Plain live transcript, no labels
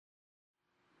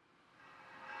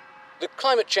the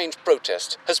climate change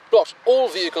protest has blocked all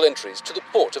vehicle entries to the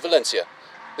port of Valencia.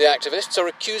 The activists are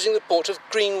accusing the port of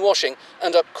greenwashing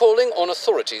and are calling on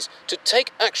authorities to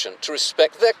take action to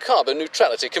respect their carbon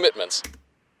neutrality commitments.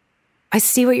 I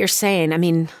see what you're saying. I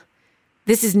mean,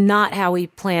 this is not how we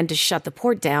planned to shut the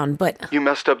port down, but... You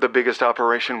messed up the biggest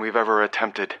operation we've ever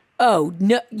attempted. Oh,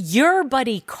 no, your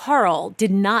buddy Carl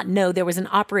did not know there was an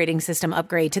operating system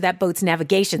upgrade to that boat's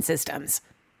navigation systems.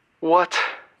 What?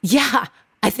 Yeah,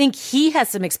 I think he has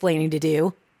some explaining to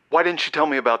do. Why didn't you tell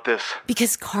me about this?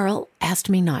 Because Carl asked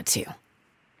me not to.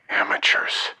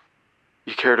 Amateurs.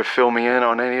 You care to fill me in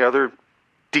on any other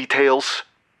details?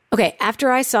 Okay,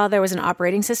 after I saw there was an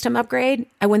operating system upgrade,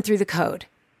 I went through the code.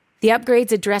 The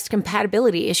upgrades addressed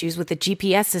compatibility issues with the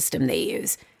GPS system they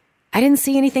use. I didn't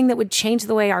see anything that would change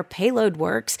the way our payload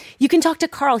works. You can talk to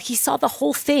Carl. He saw the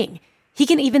whole thing. He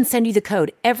can even send you the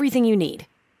code, everything you need.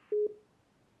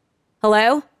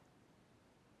 Hello?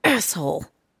 Asshole.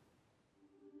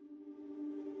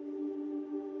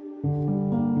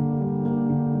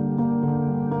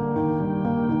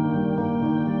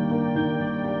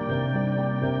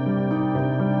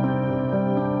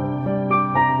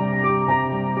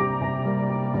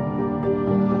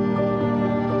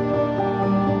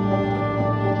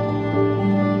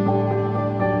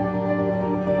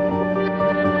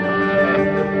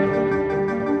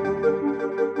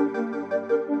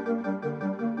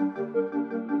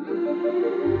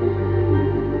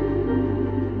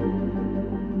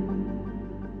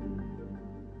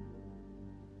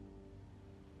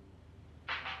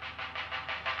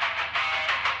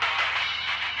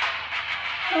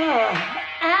 Oh,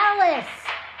 Alice!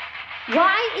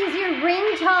 Why is your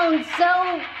ringtone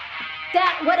so...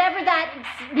 whatever that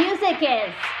music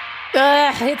is?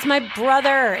 It's my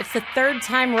brother. It's the third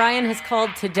time Ryan has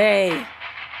called today.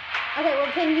 Okay, well,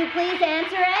 can you please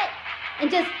answer it? And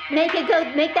just make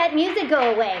that music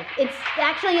go away. It's the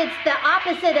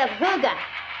opposite of hygge.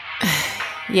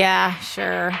 Yeah,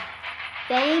 sure.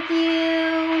 Thank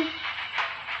you.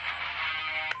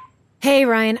 Hey,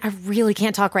 Ryan, I really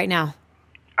can't talk right now.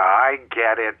 I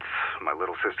get it. My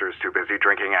little sister is too busy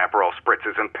drinking Aperol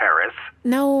spritzes in Paris.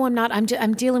 No, I'm not.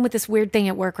 I'm dealing with this weird thing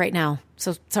at work right now.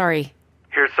 So, sorry.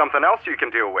 Here's something else you can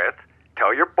deal with.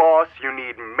 Tell your boss you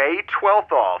need May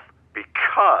 12th off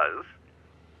because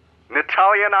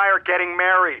Natalia and I are getting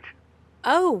married.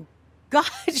 Oh, God,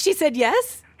 she said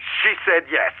yes? She said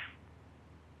yes.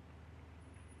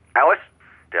 Alice,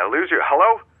 did I lose you?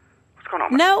 Hello? What's going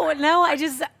on? No, I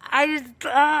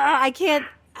can't.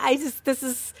 This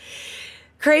is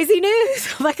crazy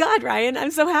news. Oh my God, Ryan,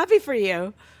 I'm so happy for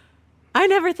you. I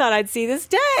never thought I'd see this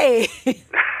day. Me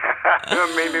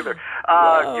neither.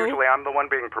 Usually I'm the one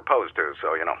being proposed to,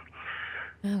 so, you know.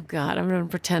 Oh God, I'm going to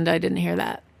pretend I didn't hear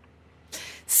that.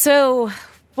 So,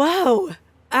 whoa.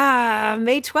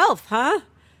 May 12th, huh?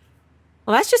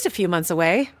 Well, that's just a few months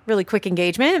away. Really quick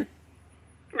engagement.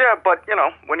 Yeah, but,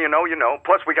 when you know, you know.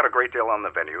 Plus, we got a great deal on the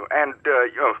venue. And,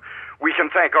 we can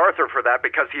thank Arthur for that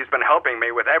because he's been helping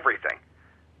me with everything.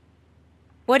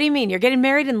 What do you mean? You're getting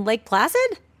married in Lake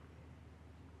Placid?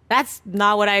 That's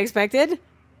not what I expected.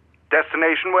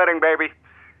 Destination wedding, baby.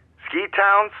 Ski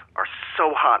towns are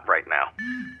so hot right now.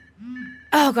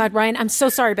 Oh, God, Ryan, I'm so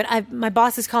sorry, but my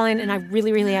boss is calling and I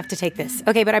really, really have to take this.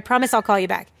 Okay, but I promise I'll call you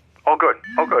back. Oh, good.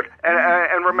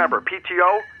 And remember,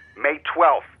 PTO, May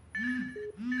 12th.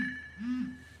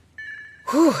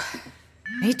 Whew.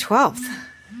 May 12th.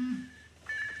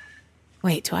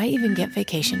 Wait, do I even get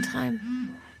vacation time?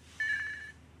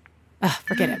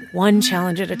 Forget it. One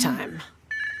challenge at a time.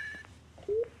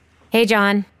 Hey,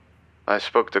 John. I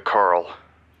spoke to Carl.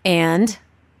 And?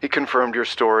 He confirmed your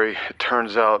story. It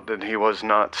turns out that he was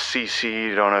not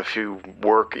CC'd on a few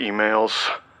work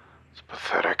emails. It's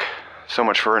pathetic. So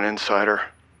much for an insider.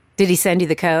 Did he send you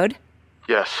the code?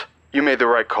 Yes. You made the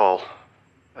right call.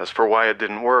 As for why it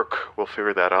didn't work, we'll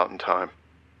figure that out in time.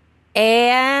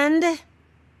 And?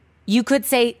 You could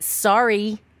say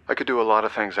sorry. I could do a lot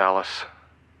of things, Alice.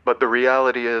 But the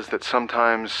reality is that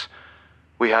sometimes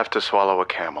we have to swallow a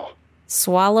camel.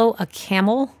 Swallow a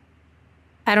camel?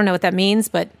 I don't know what that means,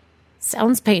 but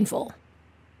sounds painful.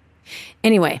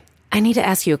 Anyway, I need to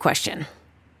ask you a question.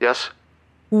 Yes?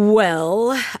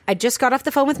 Well, I just got off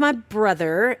the phone with my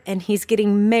brother, and he's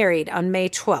getting married on May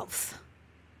 12th.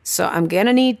 So I'm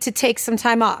gonna need to take some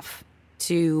time off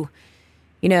to,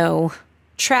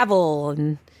 travel,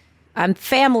 and I'm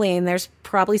family, and there's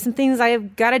probably some things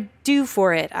I've got to do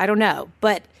for it. I don't know.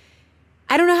 But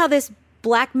I don't know how this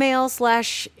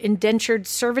blackmail/indentured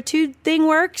servitude thing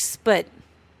works, but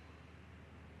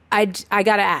I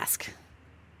gotta ask.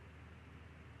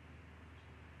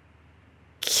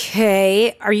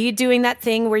 Okay, are you doing that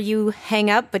thing where you hang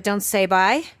up but don't say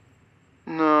bye?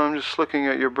 No, I'm just looking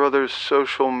at your brother's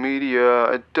social media.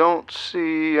 I don't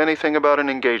see anything about an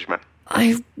engagement.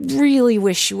 I really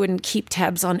wish you wouldn't keep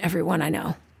tabs on everyone I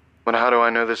know. But how do I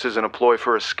know this isn't a ploy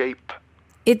for escape?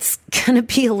 It's gonna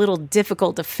be a little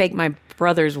difficult to fake my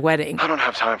brother's wedding. I don't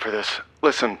have time for this.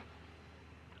 Listen,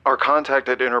 our contact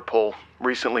at Interpol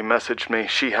recently messaged me.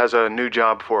 She has a new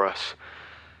job for us.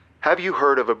 Have you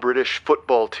heard of a British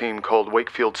football team called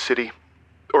Wakefield City?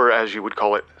 Or as you would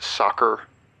call it, soccer?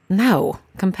 No,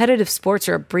 competitive sports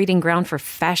are a breeding ground for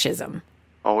fascism.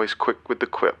 Always quick with the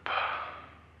quip.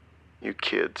 You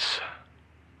kids.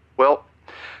 Well,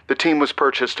 the team was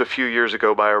purchased a few years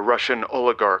ago by a Russian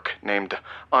oligarch named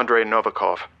Andrei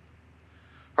Novikov.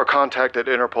 Our contact at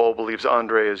Interpol believes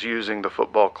Andrei is using the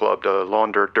football club to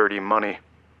launder dirty money.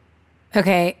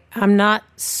 Okay, I'm not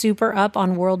super up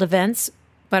on world events,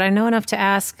 but I know enough to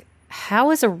ask, how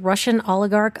is a Russian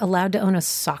oligarch allowed to own a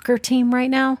soccer team right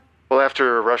now? Well,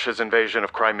 after Russia's invasion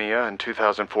of Crimea in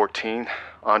 2014,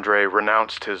 Andrei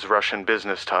renounced his Russian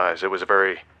business ties. It was a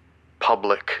very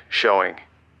public showing.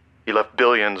 He left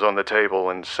billions on the table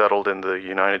and settled in the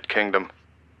United Kingdom.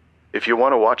 If you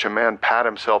want to watch a man pat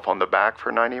himself on the back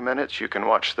for 90 minutes, you can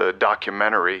watch the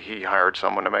documentary he hired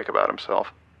someone to make about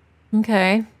himself.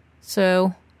 Okay,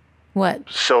 so what?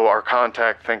 So our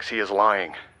contact thinks he is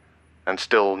lying and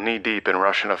still knee-deep in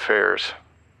Russian affairs.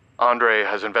 Andrei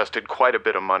has invested quite a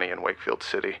bit of money in Wakefield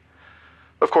City.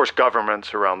 Of course,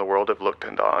 governments around the world have looked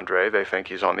into Andrei. They think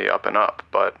he's on the up and up.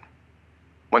 But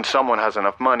when someone has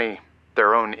enough money,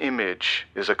 their own image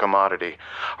is a commodity.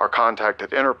 Our contact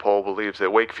at Interpol believes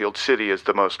that Wakefield City is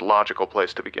the most logical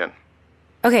place to begin.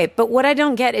 Okay, but what I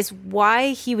don't get is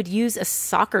why he would use a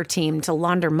soccer team to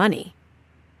launder money.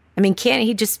 I mean, can't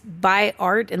he just buy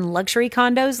art and luxury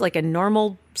condos like a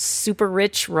normal, super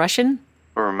rich Russian?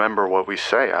 Remember what we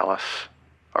say, Alice.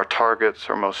 Our targets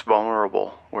are most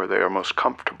vulnerable where they are most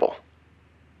comfortable.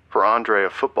 For Andrei, a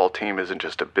football team isn't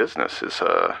just a business. It's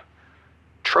a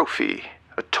trophy,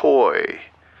 a toy,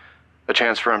 a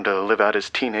chance for him to live out his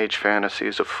teenage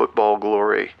fantasies of football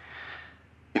glory.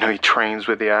 You know, he trains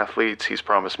with the athletes. He's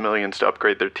promised millions to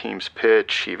upgrade their team's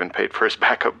pitch. He even paid for his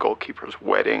backup goalkeeper's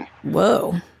wedding.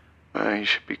 Whoa. You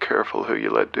should be careful who you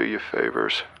let do you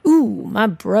favors. Ooh, my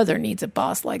brother needs a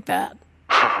boss like that.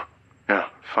 Yeah,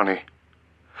 funny.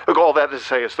 Look, all that to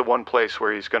say is the one place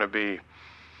where he's going to be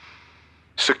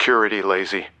security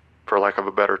lazy, for lack of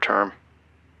a better term.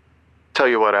 Tell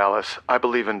you what, Alice, I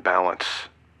believe in balance.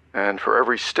 And for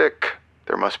every stick,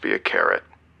 there must be a carrot.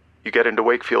 You get into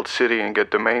Wakefield City and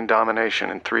get domain domination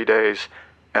in 3 days,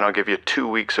 and I'll give you 2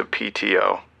 weeks of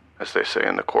PTO, as they say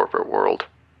in the corporate world.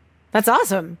 That's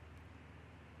awesome.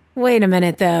 Wait a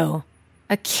minute, though.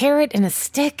 A carrot and a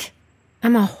stick?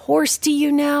 I'm a horse to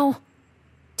you now?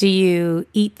 Do you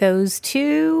eat those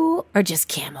too, or just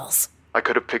camels? I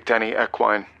could have picked any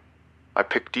equine. I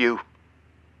picked you.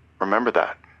 Remember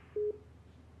that.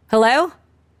 Hello?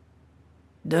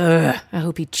 Ugh, I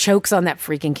hope he chokes on that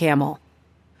freaking camel.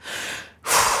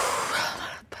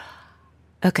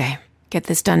 Okay, get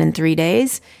this done in 3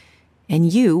 days,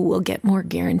 and you will get more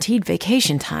guaranteed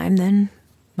vacation time than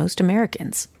most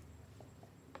Americans.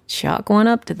 Chalk one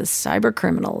up to the cyber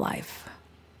criminal life.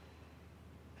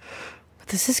 But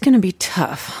this is going to be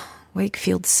tough.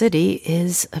 Wakefield City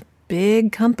is a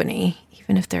big company,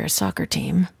 even if they're a soccer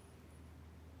team.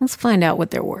 Let's find out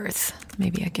what they're worth.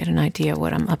 Maybe I get an idea of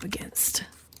what I'm up against.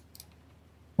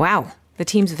 Wow, the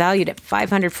team's valued at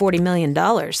 $540 million.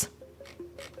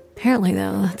 Apparently,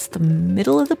 though, that's the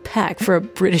middle of the pack for a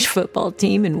British football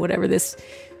team in whatever this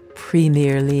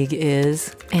Premier League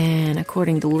is. And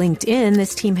according to LinkedIn,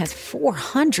 this team has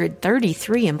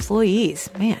 433 employees.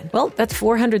 Man, well, that's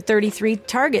 433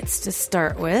 targets to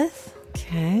start with.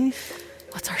 Okay.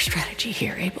 What's our strategy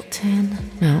here, Ableton?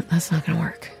 No, that's not going to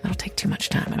work. That'll take too much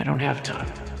time, and I don't have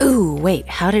time. Ooh, wait,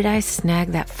 how did I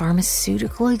snag that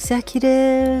pharmaceutical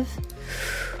executive?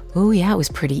 Oh, yeah, it was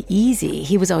pretty easy.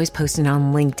 He was always posting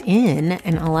on LinkedIn,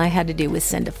 and all I had to do was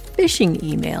send a phishing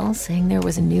email saying there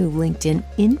was a new LinkedIn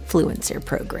influencer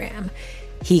program.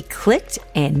 He clicked,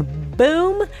 and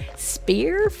boom,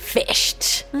 spear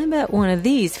fished. I bet one of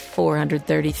these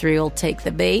 433 will take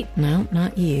the bait. No,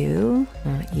 not you.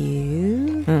 Not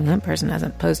you. Oh, that person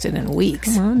hasn't posted in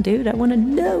weeks. Come on, dude, I want to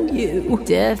know you.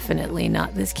 Definitely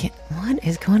not this kid. What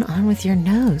is going on with your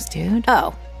nose, dude?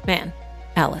 Oh, man.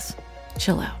 Alice,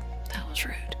 chill out. That was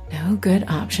rude. No good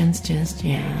options just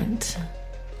yet.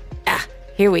 Ah,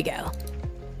 here we go.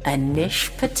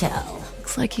 Anish Patel.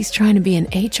 Looks like he's trying to be an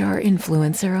HR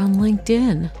influencer on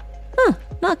LinkedIn. Huh,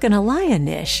 not gonna lie,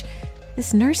 Anish.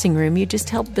 This nursing room you just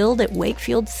helped build at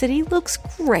Wakefield City looks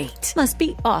great. Must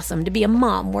be awesome to be a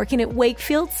mom working at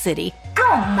Wakefield City. Go,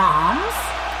 moms!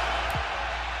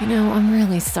 You know, I'm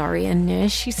really sorry,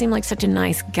 Anish. You seem like such a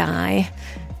nice guy.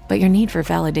 But your need for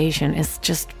validation is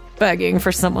just begging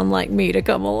for someone like me to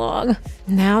come along.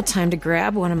 Now time to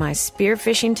grab one of my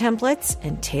spearfishing templates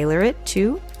and tailor it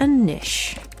to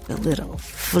Anish. A little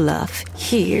fluff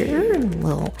here, a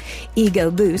little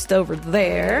ego boost over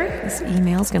there. This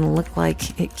email's gonna look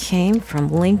like it came from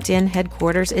LinkedIn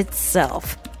headquarters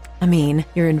itself. I mean,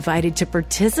 you're invited to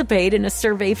participate in a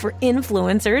survey for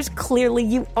influencers. Clearly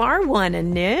you are one,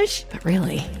 Anish. But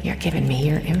really, you're giving me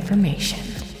your information.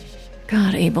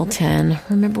 God, Ableton,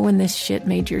 remember when this shit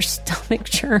made your stomach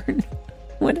churn?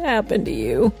 What happened to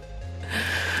you?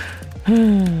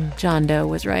 John Doe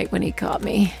was right when he caught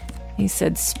me. He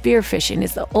said spearfishing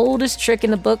is the oldest trick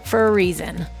in the book for a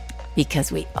reason.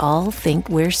 Because we all think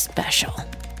we're special.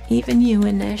 Even you,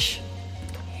 Anish.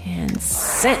 And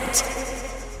sent.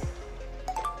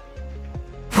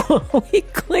 Whoa, he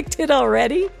clicked it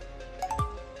already?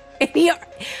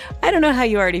 I don't know how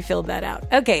you already filled that out.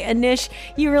 Okay, Anish,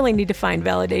 you really need to find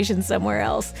validation somewhere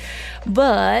else.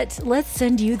 But let's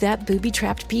send you that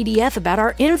booby-trapped PDF about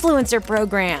our influencer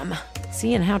program.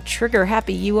 Seeing how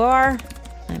trigger-happy you are,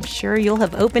 I'm sure you'll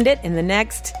have opened it in the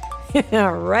next...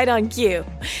 right on cue.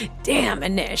 Damn,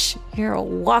 Anish, you're a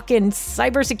walk-in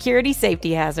cybersecurity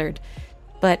safety hazard.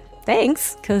 But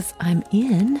thanks, because I'm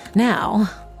in. Now,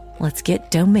 let's get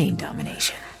domain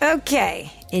domination.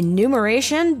 Okay,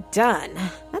 enumeration done.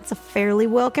 That's a fairly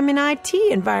welcoming IT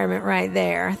environment right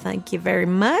there. Thank you very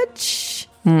much.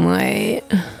 Wait.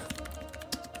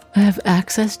 I have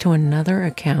access to another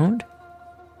account?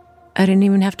 I didn't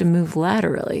even have to move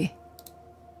laterally.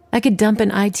 I could dump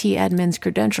an IT admin's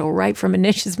credential right from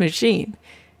Anish's machine.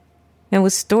 It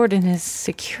was stored in his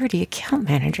security account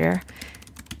manager,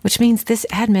 which means this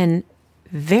admin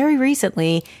very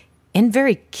recently and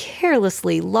very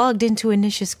carelessly logged into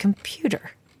Anish's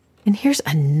computer. And here's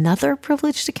another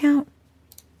privileged account?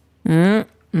 No,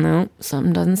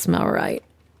 something doesn't smell right.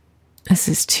 This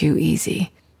is too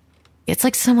easy. It's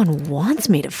like someone wants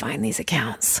me to find these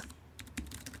accounts.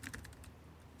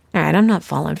 All right, I'm not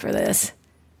falling for this.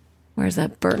 Where's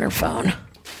that burner phone?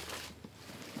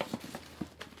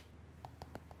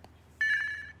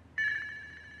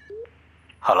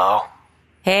 Hello?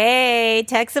 Hey,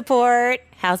 tech support.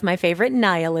 How's my favorite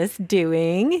nihilist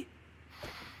doing?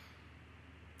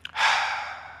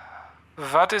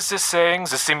 What is this saying?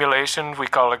 The simulation we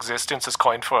call existence is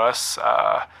coined for us.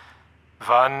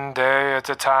 One day at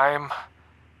a time.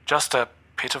 Just a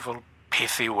pitiful,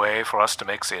 pithy way for us to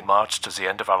make the march to the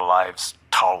end of our lives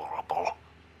tolerable.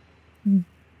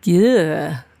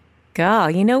 Yeah.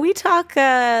 God, you know, we talk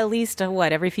at least,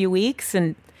 every few weeks,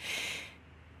 and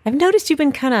I've noticed you've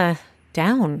been kind of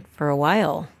down for a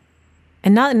while.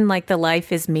 And not in, like, the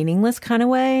life is meaningless kind of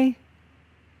way.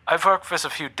 I've worked with a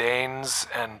few Danes,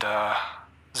 and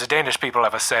the Danish people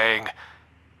have a saying,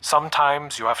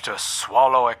 sometimes you have to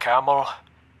swallow a camel.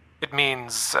 It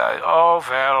means,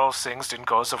 things didn't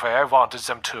go the way I wanted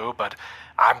them to, but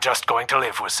I'm just going to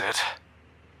live with it.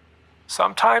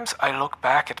 Sometimes I look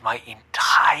back at my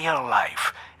entire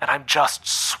life, and I'm just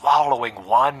swallowing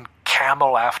one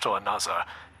camel after another.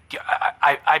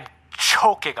 I'm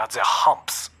choking on the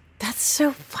humps. That's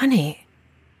so funny.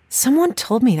 Someone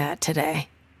told me that today.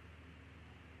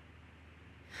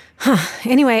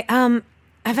 Anyway, I've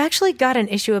actually got an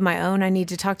issue of my own I need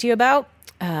to talk to you about,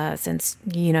 since,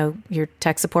 you know, your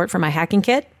tech support for my hacking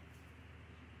kit.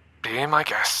 Be my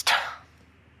guest.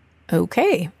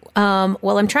 Okay.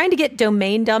 Well, I'm trying to get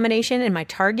domain domination in my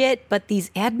target, but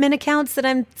these admin accounts that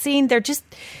I'm seeing, they're just,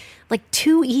 like,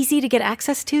 too easy to get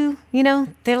access to, you know?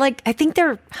 They're like, I think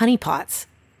they're honeypots.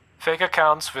 Fake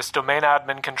accounts with domain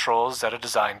admin controls that are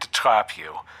designed to trap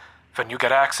you. When you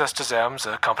get access to them,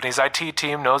 the company's IT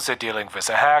team knows they're dealing with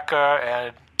a hacker,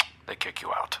 and they kick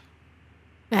you out.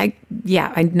 I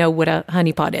know what a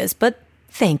honeypot is, but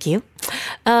thank you.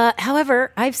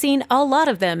 However, I've seen a lot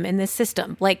of them in this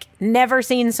system. Like, never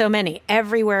seen so many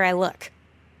everywhere I look.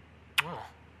 Oh,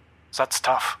 that's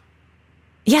tough.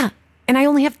 Yeah, and I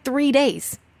only have 3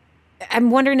 days.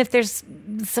 I'm wondering if there's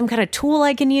some kind of tool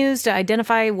I can use to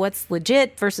identify what's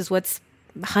legit versus what's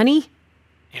honey.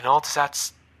 You know,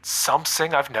 that's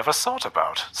something I've never thought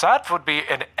about. That would be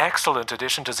an excellent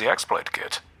addition to the exploit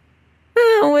kit.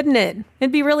 Wouldn't it?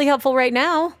 It'd be really helpful right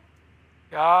now.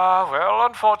 Yeah, well,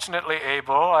 unfortunately,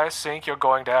 Abel, I think you're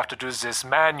going to have to do this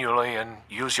manually and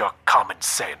use your common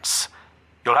sense.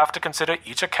 You'll have to consider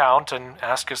each account and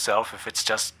ask yourself if it's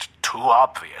just too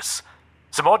obvious.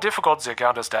 The more difficult the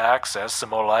account is to access, the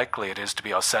more likely it is to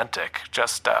be authentic.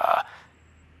 Just,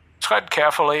 tread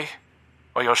carefully,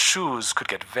 or your shoes could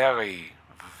get very,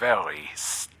 very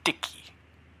sticky.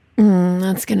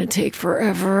 That's gonna take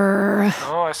forever.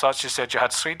 Oh, I thought you said you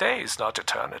had 3 days, not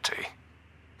eternity.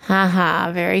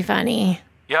 Haha, very funny.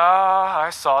 Yeah, I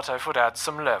thought I would add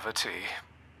some levity.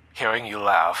 Hearing you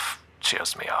laugh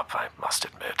cheers me up, I must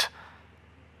admit.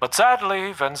 But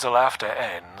sadly, when the laughter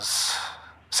ends,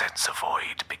 then the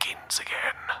void begins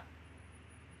again.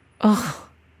 Oh,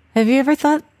 have you ever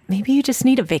thought maybe you just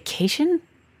need a vacation?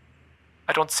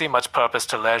 I don't see much purpose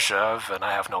to leisure, and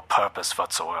I have no purpose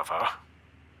whatsoever.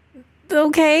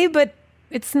 Okay, but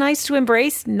it's nice to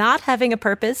embrace not having a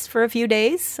purpose for a few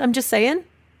days. I'm just saying.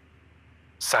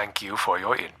 Thank you for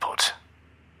your input.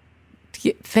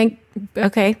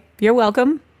 Okay, you're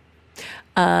welcome.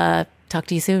 Talk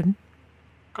to you soon.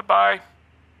 Goodbye.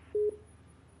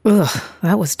 Ugh,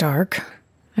 that was dark.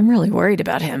 I'm really worried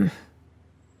about him.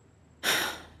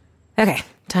 Okay,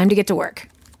 time to get to work.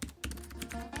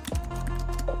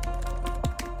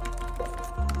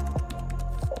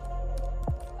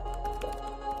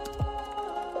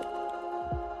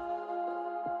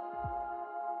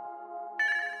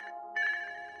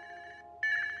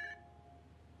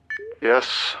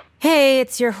 Yes? Hey,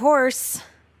 it's your horse.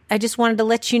 I just wanted to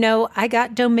let you know I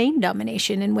got domain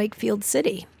domination in Wakefield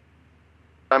City.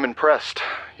 I'm impressed.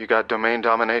 You got domain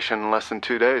domination in less than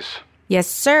 2 days. Yes,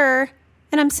 sir.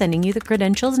 And I'm sending you the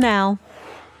credentials now.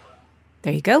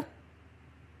 There you go.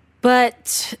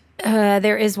 But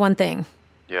there is one thing.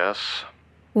 Yes?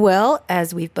 Well,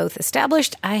 as we've both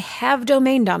established, I have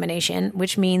domain domination,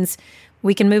 which means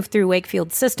we can move through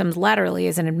Wakefield systems laterally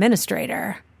as an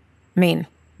administrator. I mean,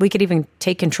 we could even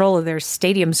take control of their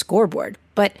stadium scoreboard.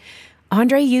 But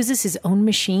Andre uses his own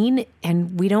machine,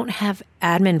 and we don't have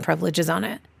admin privileges on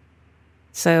it.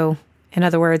 So, in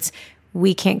other words,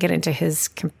 we can't get into his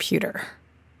computer.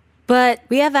 But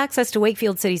we have access to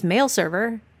Wakefield City's mail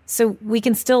server, so we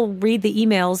can still read the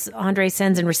emails Andre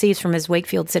sends and receives from his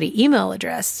Wakefield City email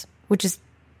address, which is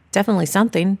definitely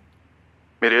something.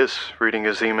 It is. Reading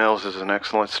his emails is an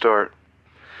excellent start.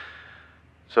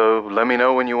 So let me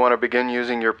know when you want to begin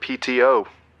using your PTO.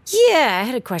 Yeah, I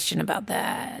had a question about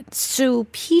that. So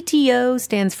PTO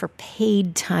stands for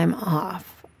paid time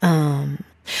off.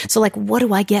 So like, what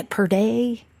do I get per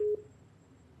day?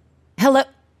 Hello?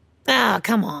 Ah,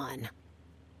 come on.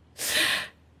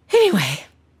 Anyway,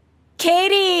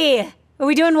 Katie, are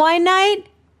we doing wine night?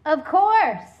 Of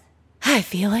course. I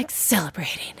feel like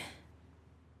celebrating.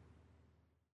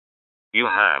 You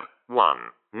have 1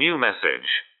 new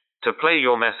message. To play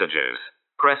your messages,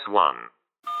 press 1.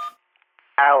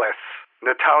 Alice,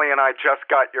 Natalia and I just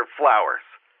got your flowers.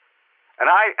 And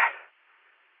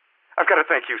I've got to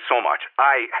thank you so much.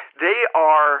 They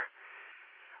are,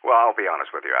 well, I'll be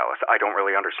honest with you, Alice. I don't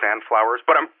really understand flowers,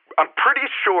 but I'm pretty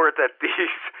sure that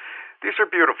these are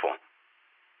beautiful.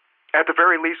 At the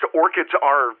very least, orchids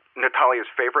are Natalia's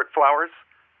favorite flowers.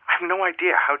 I have no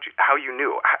idea how you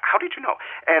knew. How did you know?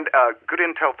 And good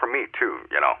intel from me, too,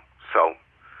 you know. So,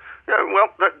 yeah, well,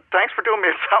 thanks for doing me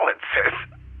a solid, sis.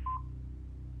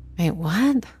 Wait,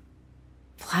 what?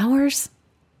 Flowers?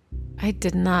 I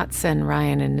did not send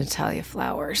Ryan and Natalia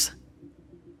flowers.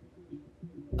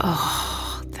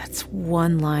 Oh, that's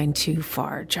one line too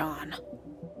far, John.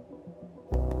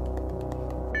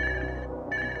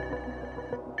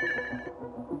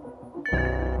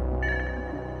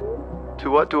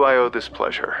 To what do I owe this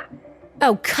pleasure?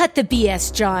 Oh, cut the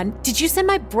BS, John. Did you send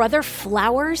my brother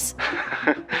flowers?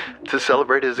 To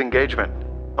celebrate his engagement.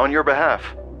 On your behalf.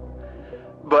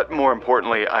 But more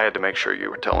importantly, I had to make sure you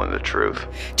were telling the truth.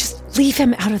 Just leave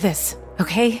him out of this,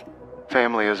 okay?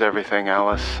 Family is everything,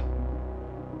 Alice.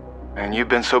 And you've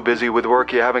been so busy with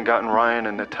work, you haven't gotten Ryan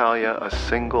and Natalia a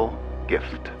single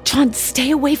gift. John,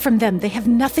 stay away from them. They have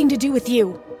nothing to do with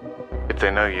you. If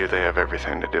they know you, they have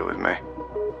everything to do with me.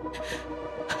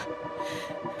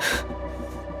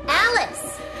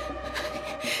 Alice!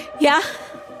 Yeah?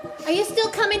 Are you still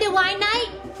coming to wine night?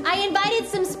 I invited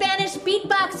some Spanish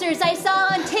beatboxers I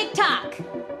saw on TikTok.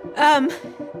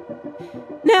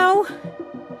 No.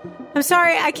 I'm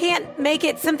sorry, I can't make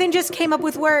it. Something just came up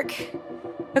with work.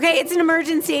 Okay, it's an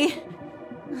emergency.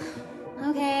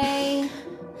 Okay.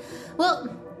 Well,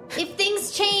 if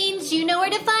things change, you know where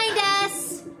to find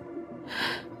us.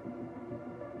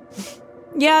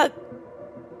 Yeah.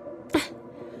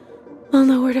 I'll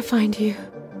know where to find you.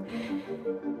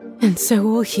 And so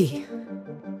will he.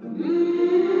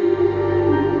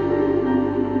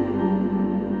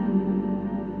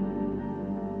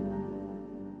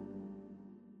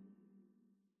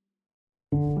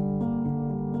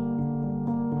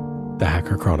 The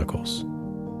Hacker Chronicles,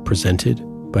 presented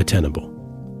by Tenable.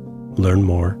 Learn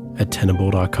more at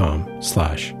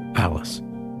tenable.com/Alice.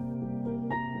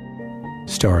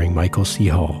 Starring Michael C.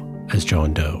 Hall as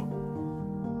John Doe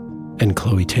and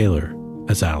Chloe Taylor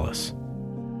as Alice.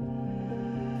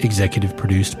 Executive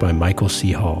produced by Michael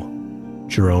C. Hall,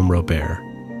 Jerome Robert,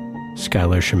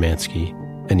 Skylar Szymanski,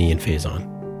 and Ian Faison.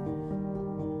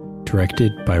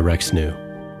 Directed by Rex New.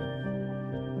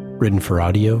 Written for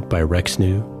audio by Rex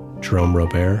New, Jerome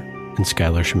Robert, and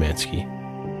Skylar Szymanski.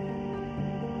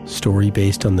 Story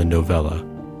based on the novella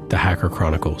The Hacker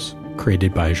Chronicles,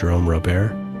 created by Jerome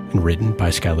Robert and written by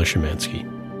Skylar Szymanski.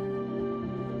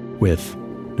 With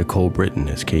Nicole Britton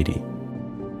as Katie,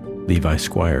 Levi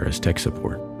Squire as tech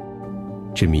support,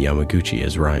 Jimmy Yamaguchi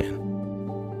as Ryan,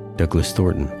 Douglas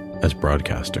Thornton as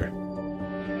broadcaster.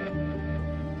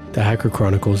 The Hacker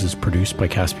Chronicles is produced by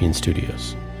Caspian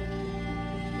Studios.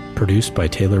 Produced by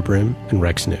Taylor Brim and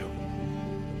Rex New.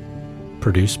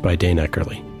 Produced by Dane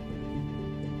Eckerly.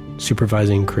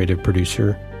 Supervising creative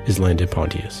producer is Landon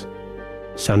Pontius.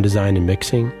 Sound design and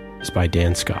mixing is by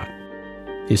Dan Scott.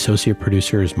 The associate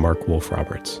producer is Mark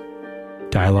Wolf-Roberts.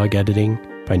 Dialogue editing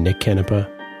by Nick Canepa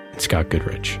and Scott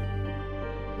Goodrich.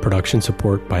 Production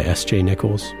support by S.J.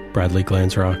 Nichols, Bradley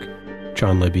Glansrock,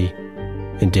 John Libby,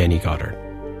 and Danny Goddard.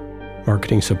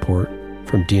 Marketing support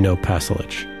from Dino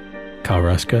Pasilich, Kyle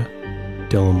Ruska,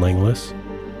 Dylan Langlis,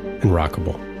 and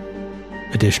Rockable.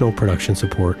 Additional production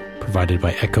support provided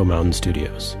by Echo Mountain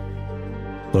Studios.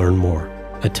 Learn more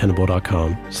at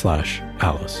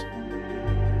tenable.com/Alice.